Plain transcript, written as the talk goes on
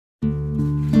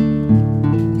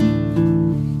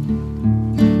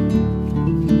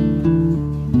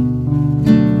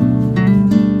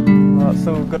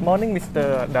Good morning,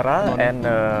 Mr. Dara, Morning.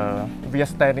 and we are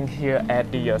standing here at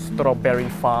the strawberry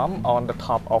farm on the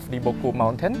top of the Bokor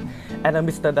mountain. And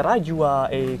Mr. Dara, you are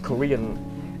a Korean,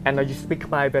 and you speak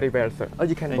Khmer very well, sir. Oh,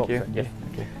 you can Thank walk, you. sir. Yes.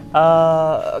 Okay.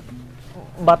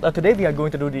 But today we are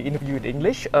going to do the interview in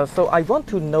English. So I want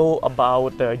to know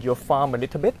about your farm a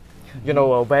little bit. You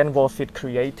know, when was it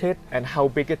created and how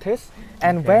big it is,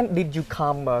 and when did you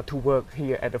come to work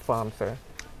here at the farm, sir?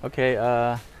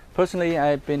 Okay. Personally,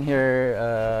 I've been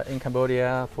here in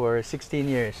Cambodia for 16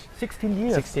 years. 16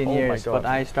 years. 16 Oh years. my God. But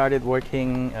I started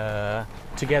working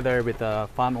together with a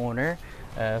farm owner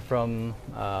from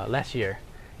last year.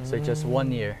 So it's just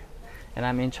 1 year, and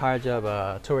I'm in charge of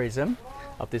tourism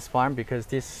of this farm, because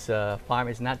this farm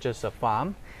is not just a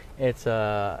farm. It's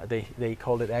they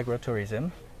call it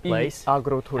agro-tourism place.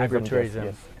 Agro-tourism. Agro-tourism.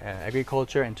 Yes,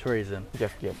 Agriculture and tourism.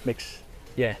 yes. Yes. Mix.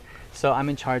 Yeah. So I'm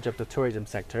in charge of the tourism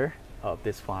sector of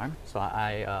this farm. So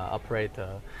I operate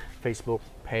the Facebook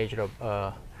page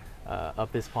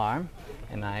of this farm,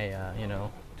 and I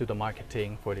do the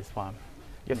marketing for this farm.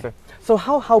 Yes, sir. So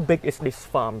how big is this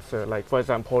farm, sir? Like, for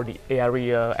example, the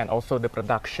area and also the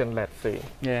production, let's say.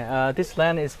 Yeah. This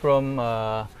land is from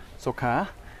Sokha.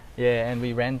 Yeah, and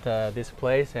we rent this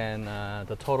place, and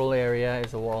the total area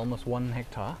is almost 1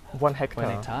 hectare. 1 hectare.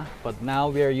 1 hectare. But now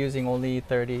we are using only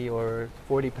 30 or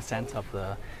 40% of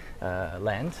the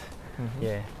land.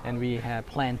 Yeah, and we have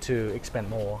planned to expand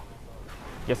more.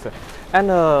 Yes, sir. And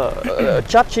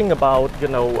judging about,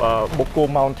 Bokor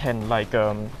Mountain, like,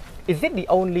 is it the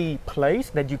only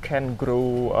place that you can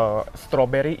grow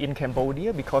strawberry in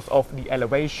Cambodia because of the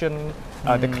elevation,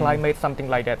 the climate, something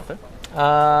like that, sir?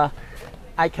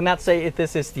 I cannot say if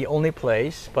this is the only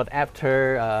place, but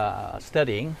after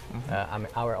studying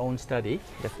our own study,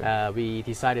 Yes, we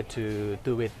decided to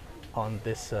do it on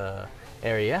this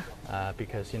area,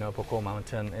 because Bokor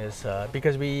Mountain is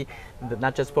because we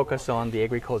not just focus on the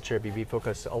agriculture, but we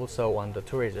focus also on the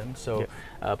tourism. So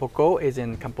Bokor is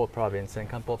in KAMPOT province, and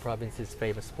KAMPOT province is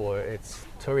famous for its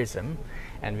tourism,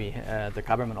 and the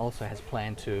government also has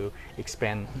planned to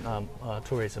expand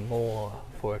tourism more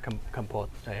for KAMPOT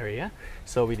area.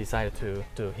 So we decided to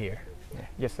do here. Yeah.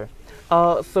 Yes, sir.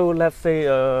 So let's say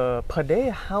per day,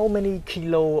 how many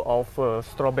kilo of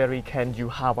strawberry can you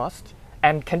harvest?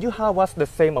 And can you harvest the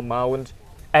same amount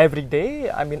every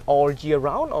day? I mean, all year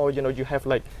round, or you have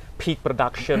like peak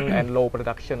production and low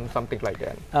production, something like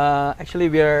that? Actually,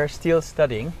 we are still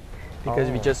studying,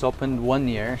 because we just opened 1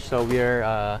 year, so we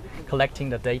are collecting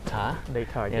the data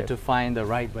Yes. to find the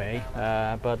right way.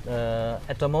 But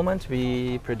at the moment,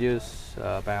 we produce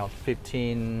about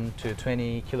 15 to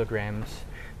 20 kilograms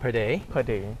per day,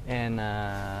 and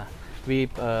we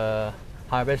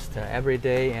harvest every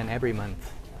day and every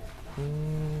month.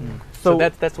 So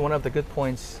that's one of the good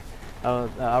points of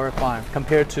our farm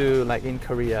compared to like in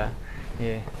Korea.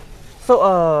 Yeah.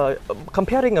 So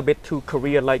comparing a bit to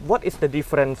Korea, like, what is the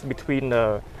difference between?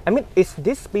 I mean, is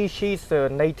this species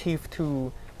native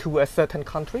to a certain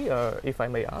country, if I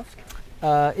may ask?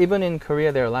 Even in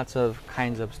Korea, there are lots of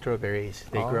kinds of strawberries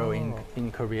they grow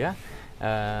in Korea,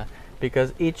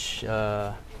 because each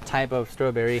type of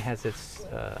strawberry has its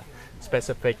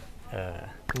specific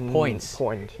points.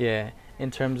 Yeah, in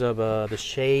terms of the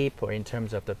shape, or in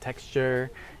terms of the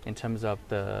texture, in terms of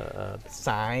the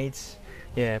size.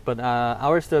 Yeah, but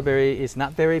our strawberry is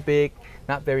not very big,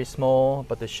 not very small,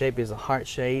 but the shape is a heart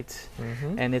shaped,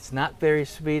 and it's not very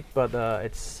sweet, but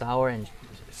it's sour and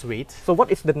sweet. So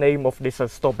what is the name of this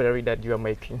strawberry that you are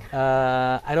making?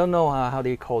 I don't know how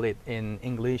they call it in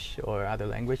English or other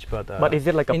language, but is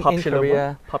it like a in popular Korea,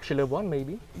 one? Popular one,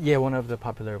 maybe? Yeah, one of the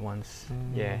popular ones.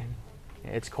 Yeah,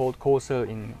 it's called koso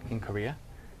in Korea.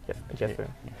 Yes, yes, sir.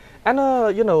 And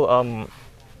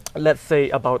let's say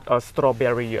about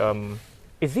strawberry.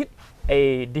 Is it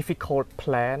a difficult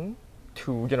plant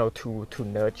to to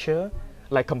nurture,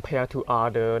 like compared to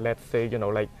other, let's say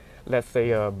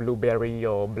blueberry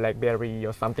or blackberry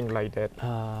or something like that?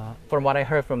 From what I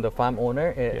heard from the farm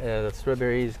owner, the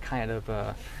strawberry is kind of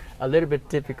a little bit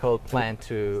difficult plant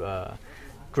to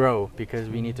grow, because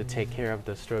we need to take care of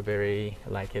the strawberry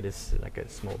like it is like a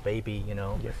small baby.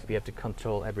 Yes. We have to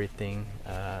control everything,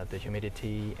 the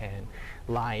humidity and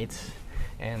light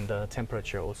and the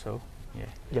temperature also. Yeah.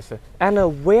 Yes, sir.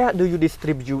 And where do you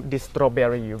distribute this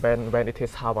strawberry when it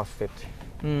is harvested?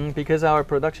 Because our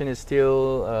production is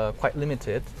still quite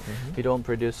limited, we don't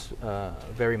produce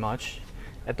very much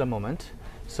at the moment.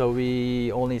 So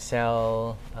we only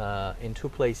sell in 2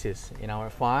 places in our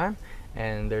farm,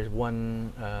 and there's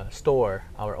one store,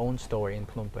 our own store in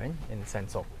Phnom Penh, in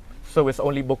Sansok. So it's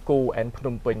only Bokor and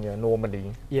Phnom Penh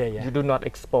normally. Yeah, yeah. You do not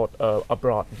export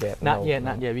abroad yet. Not no, yet,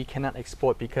 no. not yet. We cannot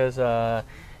export because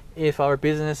if our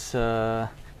business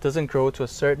doesn't grow to a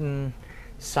certain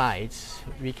size,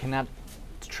 we cannot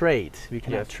trade. We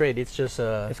cannot Yes. trade. It's just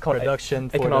It's called production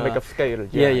for economic the, of scale.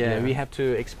 yeah. We have to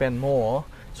expand more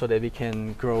so that we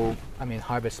can grow. I mean,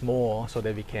 harvest more so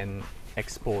that we can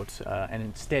export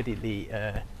and steady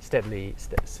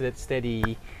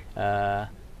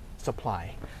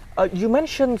supply. You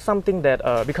mentioned something that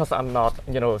because I'm not,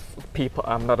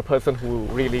 I'm not a person who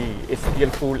really is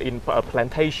skillful in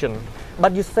plantation.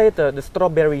 But you said the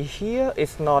strawberry here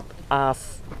is not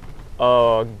as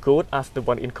good as the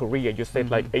one in Korea. You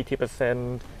said like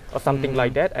 80% or something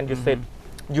like that, and you said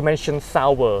you mentioned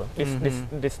sour.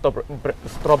 This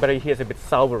strawberry here is a bit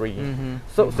soury.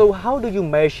 So how do you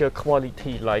measure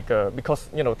quality? Like because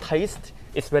taste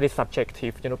is very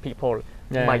subjective. People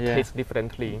might taste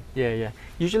differently. Yeah.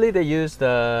 Usually they use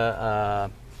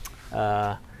the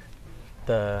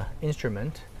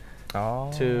instrument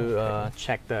to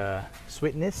check the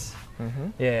sweetness.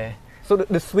 Yeah. So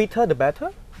the sweeter the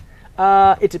better.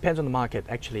 It depends on the market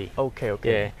actually. Okay.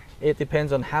 Yeah. It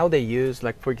depends on how they use.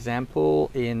 Like for example,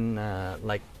 in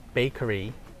like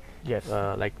bakery, Yes.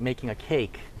 like making a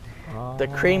cake, the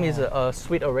cream is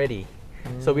sweet already,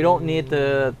 so we don't need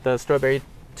the strawberry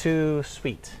too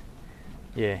sweet.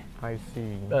 Yeah. I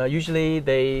see. Usually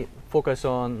they focus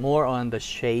more on the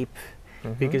shape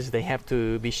because they have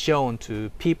to be shown to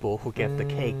people who get the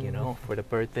cake, for the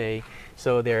birthday.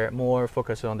 So they're more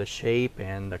focused on the shape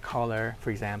and the color, for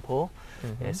example.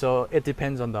 Yeah, so it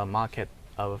depends on the market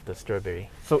of the strawberry.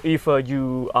 So if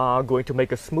you are going to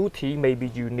make a smoothie, maybe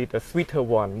you need a sweeter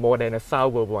one more than a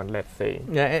sour one, let's say.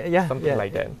 Yeah, Something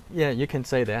like that. Yeah, you can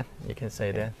say that.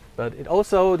 That. But it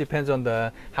also depends on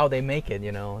how they make it.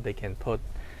 They can put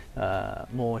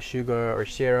more sugar or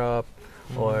syrup,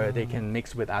 or they can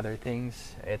mix with other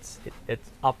things. It's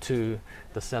up to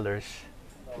the sellers.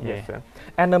 Yes, sir.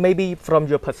 And maybe from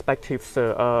your perspective,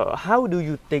 sir, how do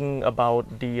you think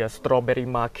about the strawberry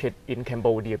market in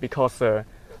Cambodia? Because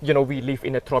we live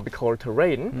in a tropical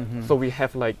terrain, so we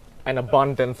have like an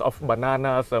abundance of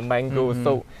bananas, mangoes.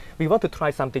 So we want to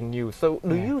try something new. So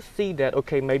do you see that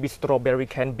maybe strawberry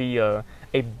can be a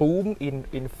boom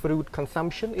in fruit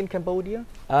consumption in Cambodia?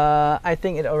 I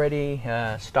think it already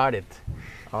started.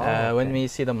 When we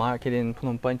see the market in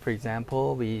Phnom Penh, for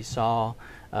example, we saw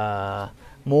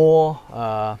more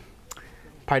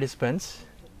participants.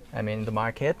 I mean, the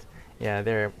market. Yeah,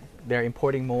 they're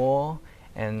importing more,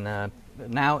 and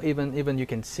now even you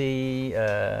can see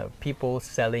people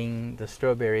selling the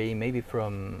strawberry maybe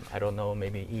from, I don't know,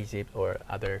 maybe Egypt or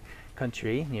other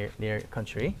country, near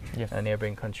country,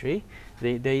 neighboring country.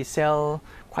 They sell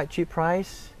quite cheap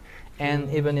price,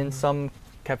 and even in some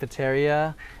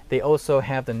cafeteria they also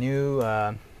have the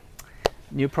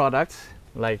new products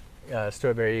like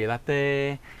strawberry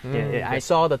latte. I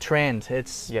saw the trend.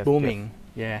 It's booming.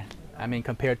 Yeah, I mean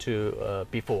compared to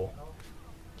before.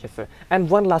 Yes, sir. And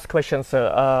one last question, sir.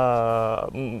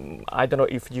 I don't know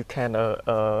if you can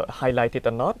highlight it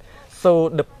or not. So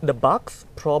the bugs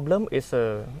problem is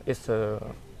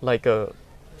like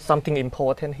something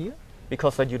important here,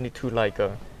 because you need to like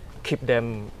keep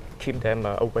them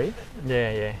away.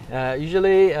 Yeah.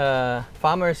 Usually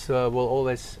farmers will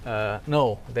always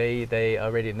know. They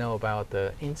already know about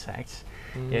the insects.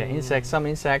 Yeah, insects. Some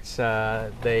insects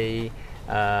they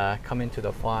come into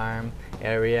the farm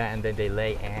area and then they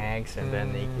lay eggs, and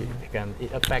then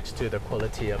it affects to the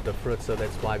quality of the fruit. So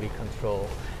that's why we control,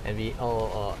 and we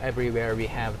all everywhere we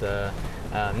have the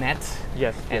net.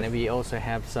 Yes. And we also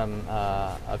have some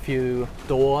a few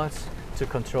doors to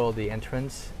control the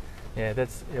entrance. Yeah,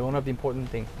 that's one of the important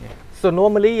things. Yeah. So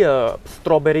normally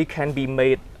strawberry can be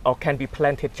made or can be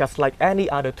planted just like any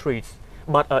other trees,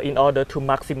 but in order to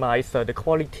maximize the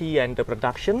quality and the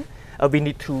production, we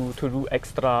need to do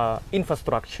extra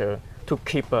infrastructure to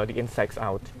keep the insects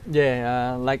out.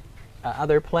 Yeah, like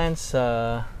other plants,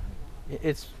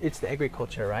 it's the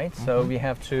agriculture, right? So we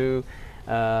have to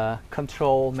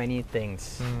control many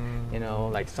things,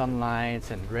 like sunlight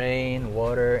and rain,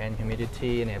 water and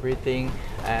humidity and everything.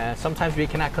 Sometimes we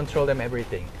cannot control them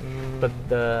everything, but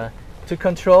to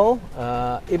control,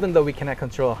 even though we cannot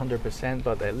control 100%,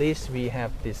 but at least we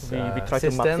have this we try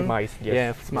system, to maximize. Yes.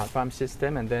 Yeah, smart farm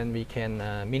system, and then we can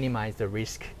minimize the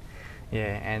risk,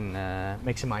 and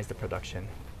maximize the production.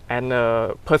 And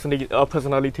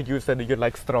personality, you said you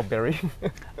like strawberry.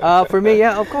 For me,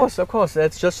 yeah, of course.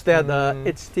 It's just that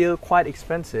it's still quite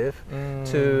expensive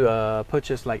to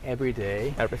purchase like every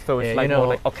day. So it's like more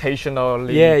like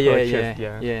occasionally purchased.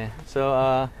 Yeah.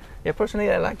 So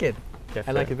personally, I like it. Yes,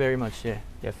 I sir. like it very much. Yeah.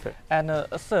 Yes, sir. And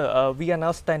sir, we are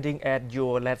now standing at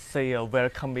your, let's say,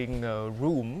 welcoming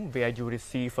room where you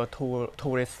receive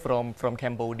tourists from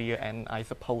Cambodia and I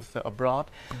suppose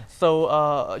abroad. So,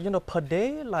 per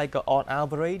day, like on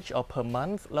average or per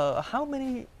month, how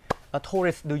many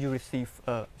tourists do you receive,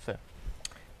 sir?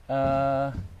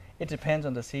 It depends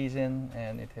on the season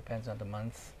and it depends on the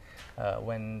month.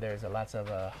 When there's a lots of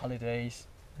holidays,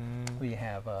 we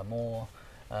have more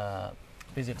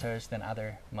visitors than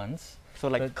other months. So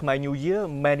like Khmer New Year,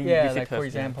 many yeah, visitors. like for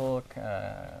example,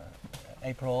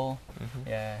 April,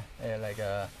 like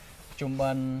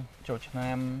Chumban,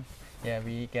 Chochnam,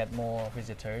 we get more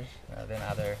visitors than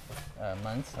other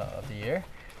months of the year.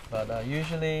 But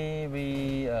usually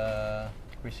we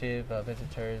receive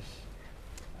visitors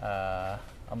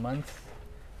a month,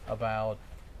 about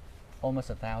almost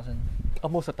 1,000.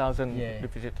 Almost 1,000 Yeah.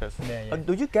 visitors. Yeah.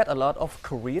 Do you get a lot of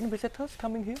Korean visitors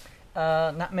coming here?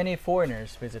 Not many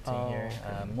foreigners visiting here.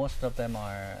 Okay. Most of them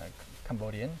are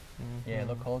Cambodian.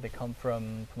 Local. They come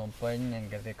from Phnom Penh and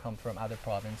they come from other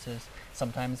provinces.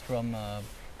 Sometimes from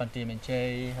Bantim and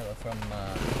Chay, from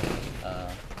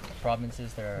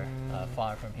provinces that are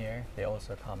far from here. They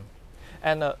also come.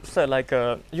 And sir, like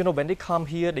when they come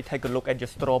here, they take a look at your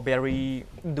strawberry.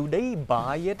 Do they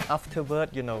buy it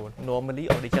afterward? Normally,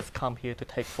 or they just come here to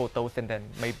take photos and then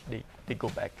maybe they go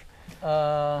back.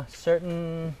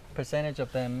 Certain percentage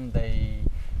of them they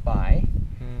buy,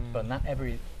 but not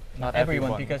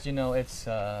everyone because it's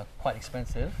quite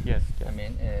expensive. Yes. I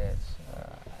mean,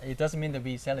 it doesn't mean that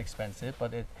we sell expensive,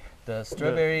 but the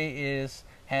strawberry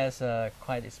has a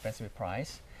quite expensive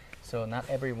price. So not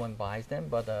everyone buys them,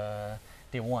 but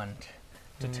they want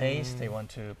to taste, they want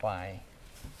to buy.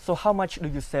 So how much do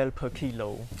you sell per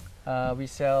kilo? We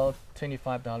sell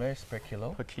 $25 per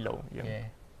kilo. Per kilo, yeah.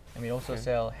 And we also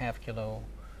sell half kilo,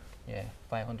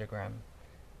 500 gram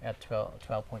at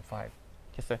 12.5.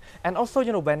 Yes, sir. And also,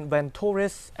 when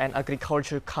tourists and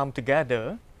agriculture come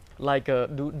together, like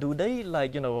do they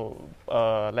like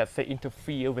let's say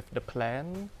interfere with the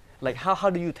plan? Like how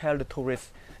do you tell the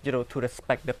tourists to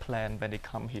respect the plan when they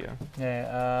come here?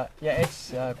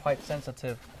 It's a quite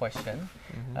sensitive question.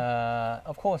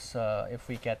 Of course, if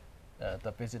we get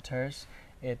the visitors,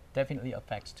 it definitely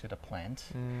affects to the plant,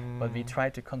 but we try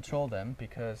to control them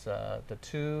because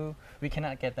we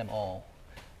cannot get them all,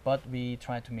 but we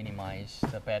try to minimize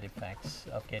the bad effects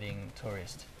of getting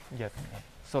tourists. Yes.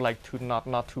 So like to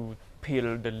not to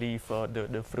peel the leaf or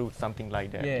the fruit, something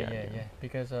like that.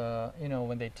 Because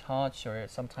when they touch, or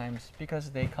sometimes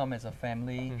because they come as a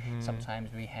family,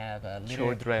 sometimes we have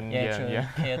children,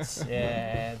 kids,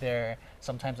 they're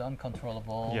sometimes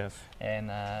uncontrollable. Yes.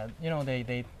 And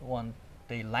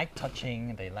they like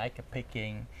touching, they like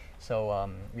picking, so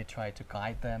we try to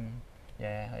guide them.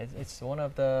 It's one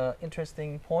of the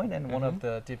interesting point and one of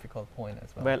the difficult point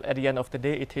as well. Well, at the end of the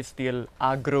day, it is still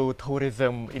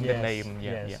agro-tourism in the name.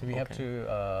 We have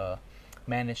to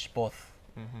manage both.